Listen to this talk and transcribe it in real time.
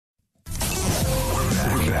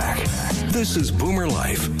This is Boomer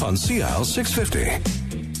Life on CISL 650.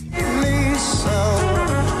 Me so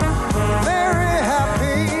very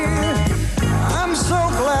happy. I'm so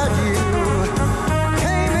glad you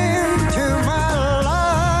came into my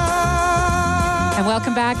life. And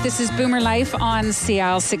welcome back. This is Boomer Life on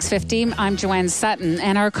CISL 650. I'm Joanne Sutton,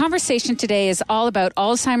 and our conversation today is all about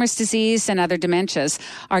Alzheimer's disease and other dementias.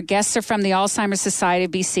 Our guests are from the Alzheimer Society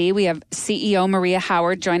of BC. We have CEO Maria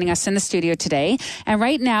Howard joining us in the studio today. And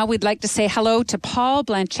right now, we'd like to say hello to Paul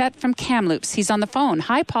Blanchette from Kamloops. He's on the phone.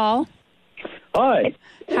 Hi, Paul. Hi.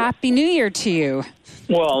 Happy New Year to you.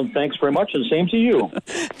 Well, thanks very much, and same to you.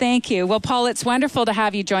 Thank you. Well, Paul, it's wonderful to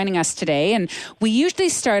have you joining us today. And we usually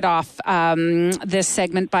start off this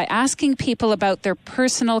segment by asking people about their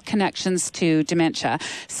personal connections to dementia.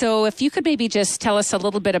 So if you could maybe just tell us a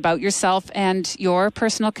little bit about yourself and your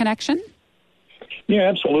personal connection. Yeah,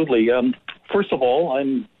 absolutely. First of all,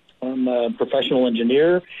 I'm a professional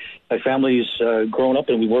engineer. My family's grown up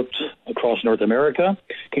and we worked across North America.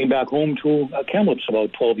 Came back home to Kamloops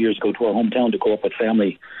about 12 years ago to our hometown to grow up with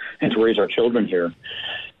family and to raise our children here.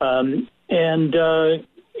 In the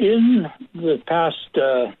past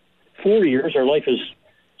 4 years, our life has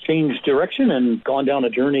changed direction and gone down a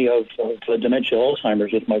journey of dementia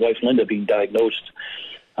Alzheimer's with my wife Linda being diagnosed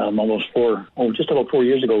just about 4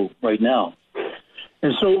 years ago right now.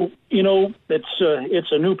 And so,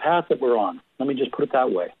 it's a new path that we're on. Let me just put it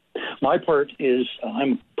that way. My part is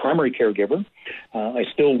I'm a primary caregiver. I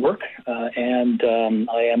still work, and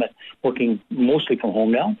I am working mostly from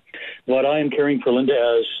home now. But I am caring for Linda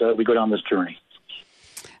as we go down this journey.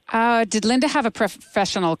 Did Linda have a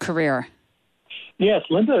professional career? Yes,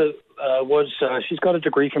 Linda she's got a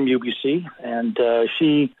degree from UBC, and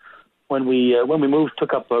when we moved,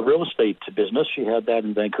 took up a real estate business. She had that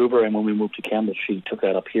in Vancouver, and when we moved to Kamloops, she took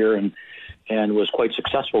that up here and was quite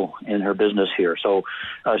successful in her business here. So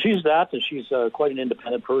she's that, and she's quite an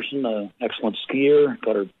independent person, an excellent skier,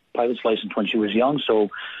 got her pilot's license when she was young, so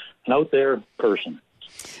an out there person.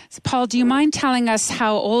 So Paul, do you mind telling us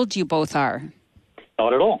how old you both are?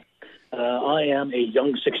 Not at all. I am a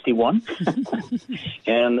young 61,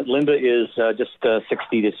 and Linda is just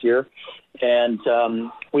 60 this year. And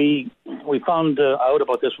we found out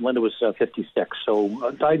about this when Linda was 56,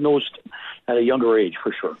 so diagnosed at a younger age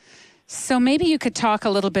for sure. So maybe you could talk a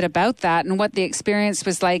little bit about that and what the experience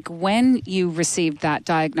was like when you received that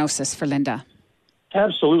diagnosis for Linda.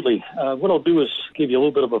 Absolutely. What I'll do is give you a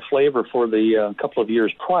little bit of a flavor for the couple of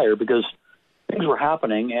years prior, because things were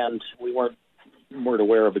happening and we weren't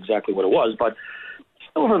aware of exactly what it was. But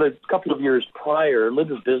over the couple of years prior,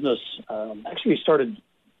 Linda's business actually started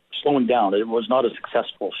slowing down. It was not as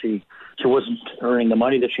successful. She wasn't earning the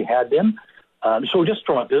money that she had been. So just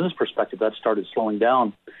from a business perspective, that started slowing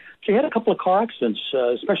down. She had a couple of car accidents,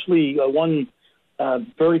 especially one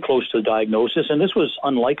very close to the diagnosis. And this was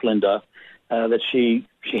unlike Linda, that she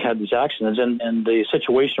had these accidents. And the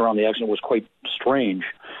situation around the accident was quite strange.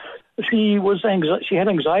 She had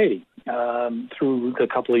anxiety through the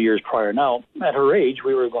couple of years prior. Now, at her age,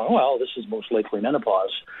 we were going, well, this is most likely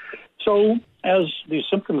menopause. So as these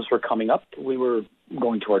symptoms were coming up, we were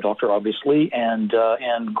going to our doctor, obviously, and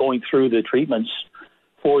going through the treatments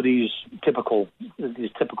for these typical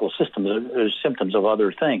symptoms of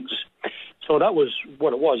other things. So that was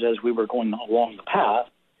what it was as we were going along the path.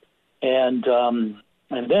 And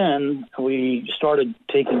then Linda started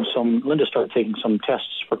taking some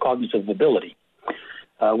tests for cognitive ability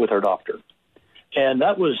with our doctor. And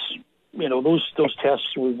that was, those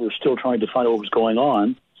tests, we were still trying to find out what was going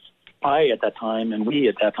on. We at that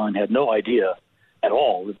time had no idea at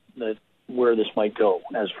all that where this might go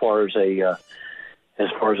as far as a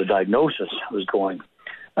diagnosis was going.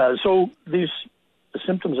 So the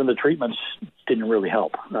symptoms and the treatments didn't really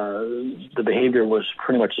help. The behavior was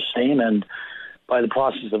pretty much the same, and by the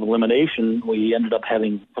process of elimination, we ended up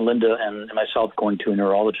having Linda and myself going to a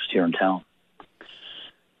neurologist here in town.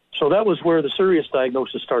 So that was where the serious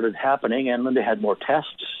diagnosis started happening, and Linda had more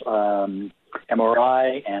tests,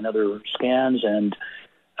 MRI and other scans, and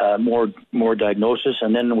more diagnosis.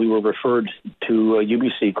 And then we were referred to a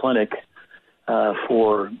UBC clinic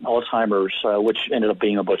for Alzheimer's, which ended up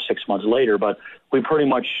being about 6 months later. But we pretty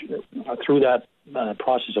much, through that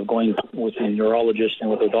process of going with a neurologist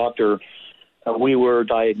and with a doctor, we were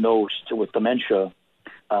diagnosed with dementia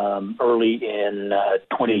early in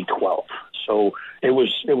 2012. So it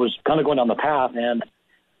was kind of going down the path, and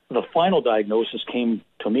the final diagnosis came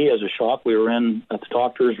to me as a shock. We were in at the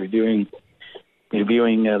doctor's reviewing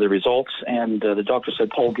the results, and the doctor said,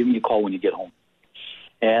 "Paul, give me a call when you get home."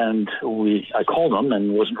 And I called him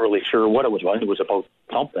and wasn't really sure what it was about. It was about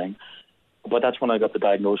something. but that's when I got the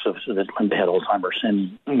diagnosis that Linda had Alzheimer's,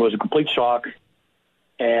 and it was a complete shock.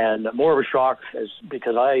 And more of a shock is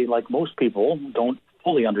because I, like most people, don't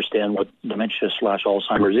fully understand what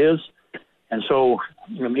dementia/Alzheimer's is. And so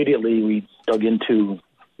immediately we dug into,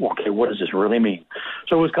 okay, what does this really mean?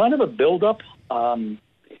 So it was kind of a build-up,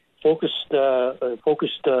 focused,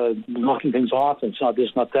 knocking things off. It's not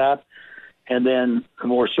this, not that. And then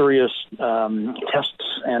more serious tests,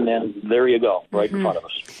 and then there you go, right in front of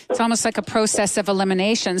us. It's almost like a process of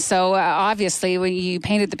elimination. So obviously, when you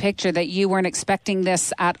painted the picture that you weren't expecting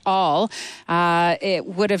this at all, it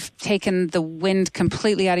would have taken the wind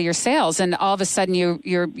completely out of your sails, and all of a sudden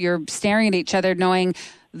you're staring at each other, knowing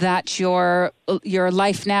that your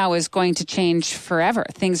life now is going to change forever.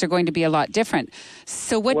 Things are going to be a lot different.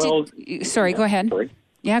 So what go ahead. Sorry.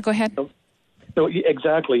 Yeah, go ahead. No,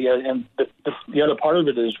 exactly. And the other part of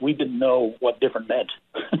it is we didn't know what different meant.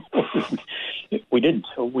 We didn't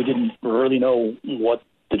really know what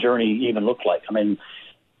the journey even looked like. I mean,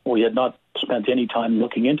 we had not spent any time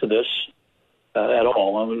looking into this at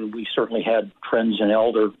all. I mean, we certainly had friends and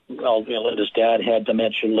Linda's dad had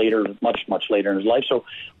dementia later, much later in his life. So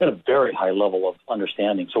we had a very high level of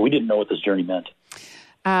understanding. So we didn't know what this journey meant.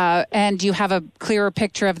 And you have a clearer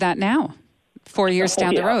picture of that now, 4 years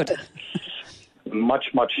down the road.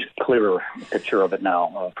 Much clearer picture of it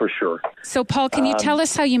now, for sure. So, Paul, can you tell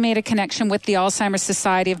us how you made a connection with the Alzheimer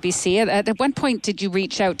Society of BC? At one point, did you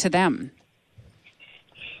reach out to them?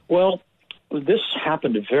 Well, this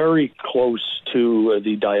happened very close to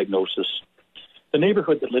the diagnosis. The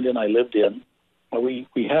neighborhood that Linda and I lived in,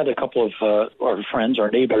 we had a couple of our friends,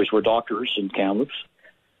 our neighbors were doctors in Kamloops.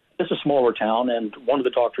 It's a smaller town, and one of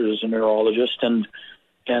the doctors is a neurologist, and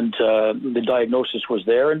the diagnosis was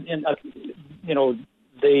there, and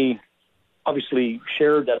they obviously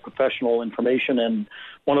shared that professional information, and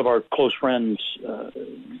one of our close friends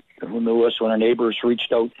who knew us, one of our neighbors,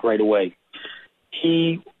 reached out right away.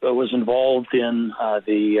 He was involved in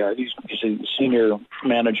he's a senior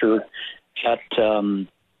manager at the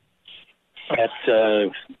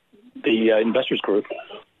Investors Group,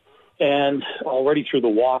 and already through the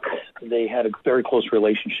walk, they had a very close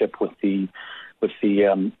relationship with the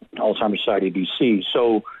Alzheimer Society of BC.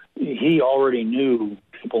 So he already knew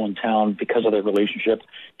people in town because of their relationship.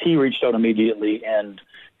 He reached out immediately, and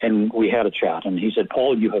we had a chat. And he said,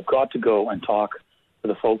 Paul, you have got to go and talk to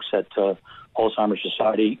the folks at Alzheimer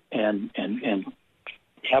Society and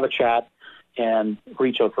have a chat and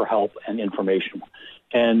reach out for help and information.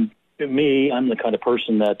 And me, I'm the kind of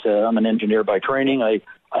person that I'm an engineer by training. I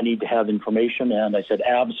need to have information, and I said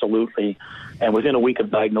absolutely. And within a week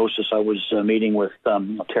of diagnosis, I was meeting with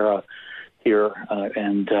Tara here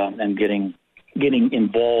and getting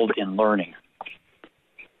involved in learning.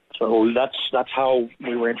 So that's how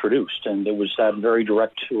we were introduced, and it was that very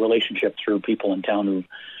direct relationship through people in town who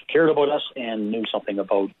cared about us and knew something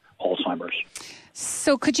about Alzheimer's.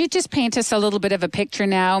 So could you just paint us a little bit of a picture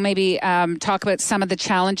now, maybe talk about some of the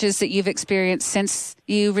challenges that you've experienced since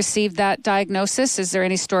you received that diagnosis? Is there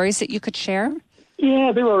any stories that you could share?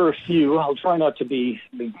 Yeah, there are a few. I'll try not to be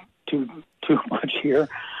too much here.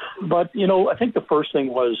 But, I think the first thing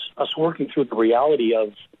was us working through the reality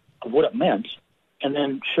of what it meant and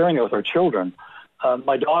then sharing it with our children.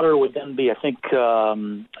 My daughter would then be, I think,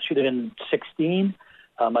 she'd have been 16,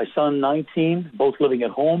 my son 19, both living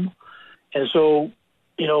at home. And so,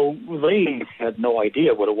 they had no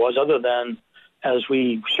idea what it was other than as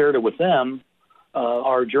we shared it with them,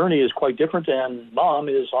 our journey is quite different, and Mom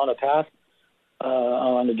is on a path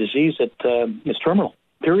on a disease that is terminal,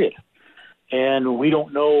 period. And we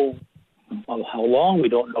don't know how long, we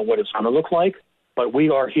don't know what it's going to look like, but we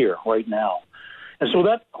are here right now. And so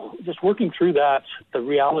that, just working through that, the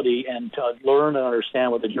reality, and to learn and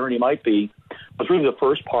understand what the journey might be, was really the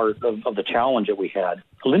first part of the challenge that we had.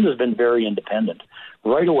 Linda's been very independent.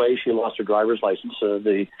 Right away, she lost her driver's license.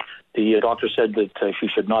 The doctor said that she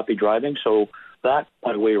should not be driving, so that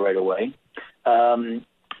went away right away.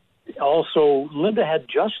 Also, Linda had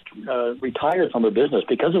just retired from her business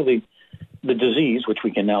because of the disease, which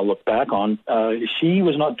we can now look back on. She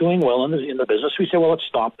was not doing well in the business. We said, well, let's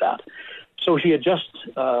stop that. So she had just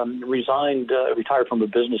retired from the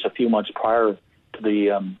business a few months prior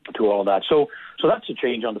to all that. So that's a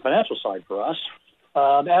change on the financial side for us.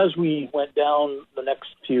 As we went down the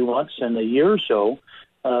next few months and a year or so,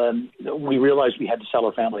 we realized we had to sell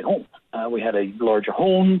our family home. We had a larger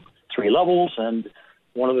home, 3 levels, and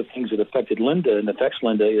one of the things that affected Linda and affects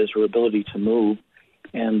Linda is her ability to move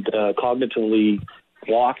and cognitively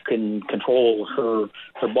walk and control her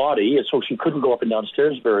body, and so she couldn't go up and down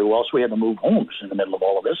stairs very well, so we had to move homes in the middle of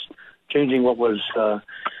all of this, changing what was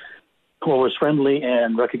who was friendly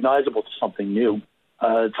and recognizable to something new.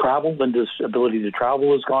 Travel, Linda's ability to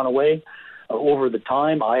travel has gone away. Over the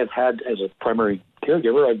time I have had as a primary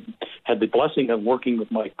caregiver, I've had the blessing of working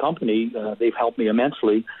with my company. They've helped me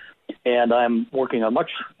immensely. And I'm working a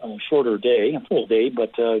much shorter day, a full day,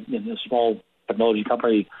 but in a small technology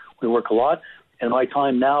company, we work a lot. And my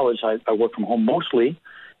time now is I work from home mostly,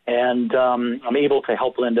 and I'm able to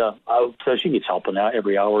help Linda out. She needs help in that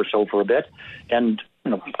every hour or so for a bit, and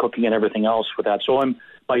cooking and everything else with that. So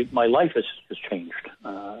my life has changed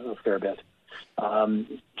a fair bit.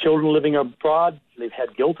 Children living abroad, they've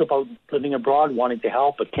had guilt about living abroad, wanting to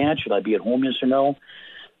help, but can't. Should I be at home, yes or no?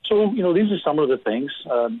 So, these are some of the things.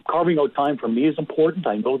 Carving out time for me is important.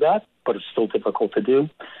 I know that, but it's still difficult to do.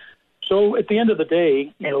 So at the end of the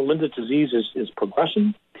day, Linda's disease is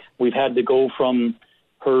progressing. We've had to go from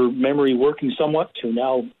her memory working somewhat to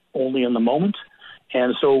now only in the moment.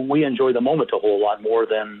 And so we enjoy the moment a whole lot more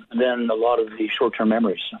than a lot of the short-term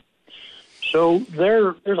memories. So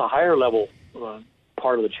there's a higher level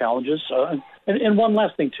part of the challenges. And one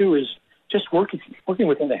last thing, too, is just working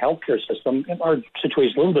within the healthcare system. Our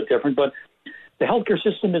situation is a little bit different, but the healthcare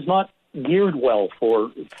system is not geared well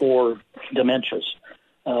for dementias.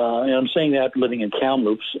 And I'm saying that living in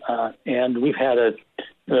Kamloops, and we've had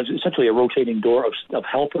essentially a rotating door of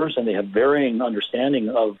helpers, and they have varying understanding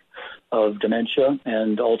of dementia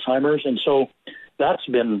and Alzheimer's, and so that's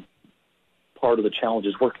been part of the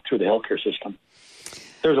challenges working through the healthcare system.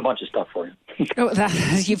 There's a bunch of stuff for you.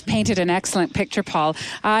 You've painted an excellent picture, Paul.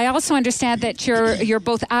 I also understand that you're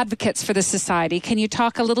both advocates for the Society. Can you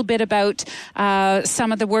talk a little bit about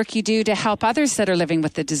some of the work you do to help others that are living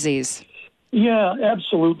with the disease? Yeah,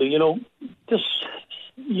 absolutely.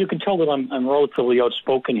 You can tell that I'm relatively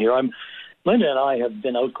outspoken here. Linda and I have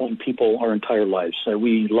been outgoing people our entire lives.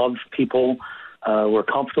 We love people. We're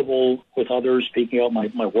comfortable with others speaking out.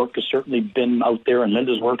 My work has certainly been out there, and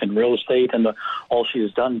Linda's work in real estate, and all she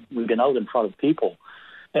has done, we've been out in front of people.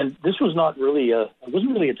 And this was it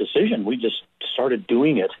wasn't really a decision. We just started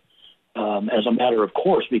doing it as a matter of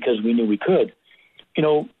course because we knew we could.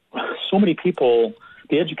 So many people,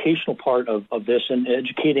 the educational part of this and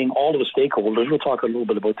educating all of the stakeholders, we'll talk a little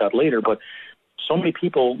bit about that later, but so many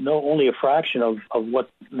people know only a fraction of what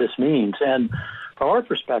this means. And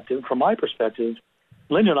from my perspective,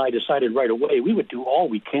 Linda and I decided right away we would do all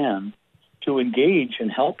we can to engage in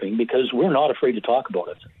helping because we're not afraid to talk about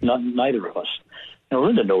it, neither of us.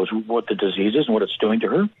 Linda knows what the disease is and what it's doing to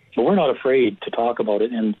her, but we're not afraid to talk about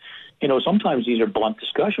it. And, sometimes these are blunt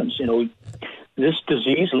discussions. This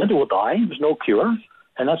disease, Linda will die. There's no cure.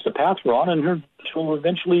 And that's the path we're on, and she'll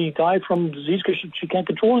eventually die from disease because she can't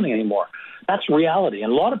control anything anymore. That's reality,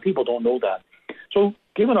 and a lot of people don't know that. So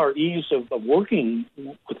given our ease of working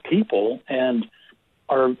with people and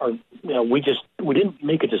we didn't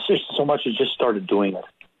make a decision so much as just started doing it.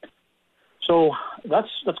 So that's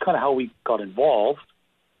kind of how we got involved.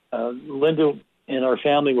 Linda in our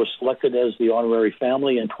family was selected as the honorary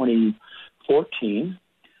family in 2014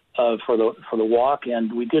 for the walk,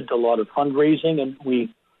 and we did a lot of fundraising, and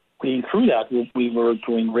we through that we were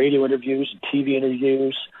doing radio interviews and TV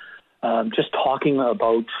interviews, just talking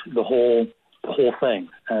about the whole thing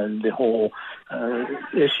and the whole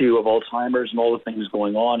issue of Alzheimer's and all the things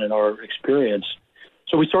going on in our experience.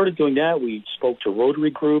 So we started doing that. We spoke to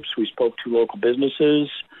Rotary groups. We spoke to local businesses.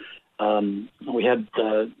 We had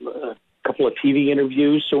a couple of TV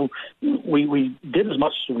interviews. So we did as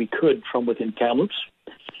much as we could from within Kamloops.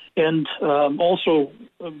 And also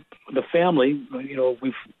the family,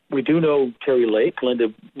 we do know Terry Lake.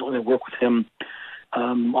 Linda worked with him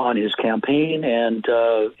on his campaign, and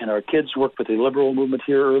our kids worked with the Liberal movement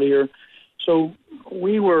here earlier. So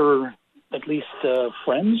we were at least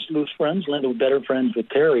friends, loose friends. Linda was better friends with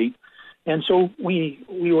Terry. And so we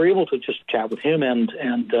were able to just chat with him and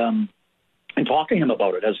talk to him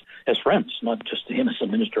about it as friends, not just him as a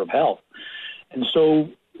minister of health. And so,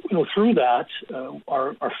 through that,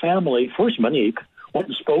 our family, first Monique, went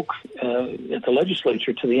and spoke at the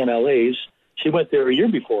legislature to the MLAs. She went there a year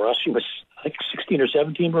before us. She was, I think, 16 or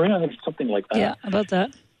 17, Marina, I think something like that. Yeah, about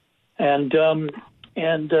that. And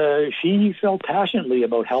she felt passionately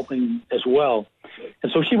about helping as well.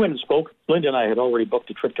 And so she went and spoke. Linda and I had already booked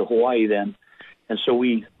a trip to Hawaii then. And so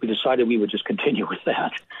we decided we would just continue with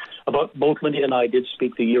that. Both Linda and I did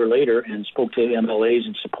speak the year later and spoke to MLAs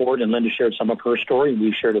in support, and Linda shared some of her story, and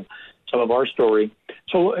we shared some of our story.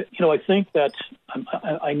 So, I think that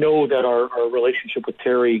I know that our relationship with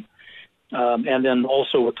Terry and then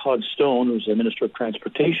also with Todd Stone, who's the Minister of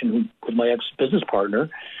Transportation, who was my ex-business partner,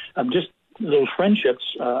 just those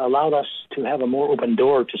friendships allowed us to have a more open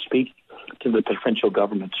door to speak to the provincial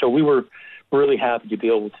government. So we were really happy to be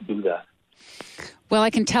able to do that. Well, I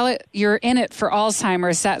can tell it you're in it for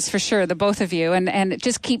Alzheimer's, that's for sure, the both of you. And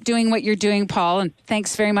just keep doing what you're doing, Paul. And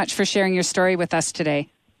thanks very much for sharing your story with us today.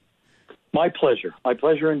 My pleasure. My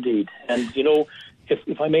pleasure indeed. And, you know,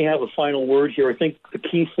 if I may have a final word here, I think the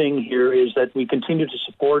key thing here is that we continue to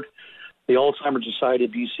support the Alzheimer Society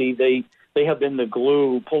of BC. They have been the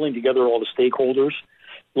glue pulling together all the stakeholders,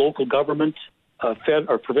 local government,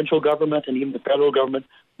 provincial government, and even the federal government.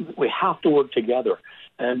 We have to work together.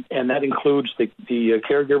 And that includes the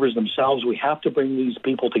caregivers themselves. We have to bring these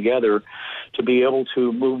people together to be able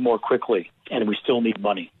to move more quickly, and we still need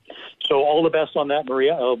money. So all the best on that,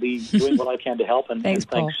 Maria. I'll be doing what I can to help, and thanks.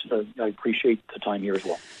 I appreciate the time here as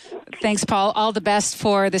well. Thanks, Paul. All the best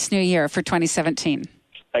for this new year, for 2017.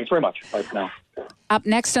 Thanks very much. Bye for now. Up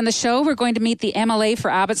next on the show, we're going to meet the MLA for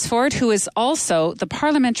Abbotsford, who is also the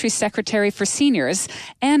Parliamentary Secretary for Seniors,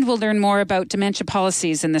 and we'll learn more about dementia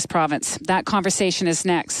policies in this province. That conversation is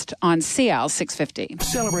next on CISL 650.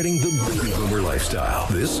 Celebrating the baby boomer lifestyle.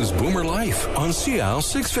 This is Boomer Life on CISL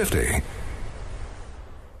 650.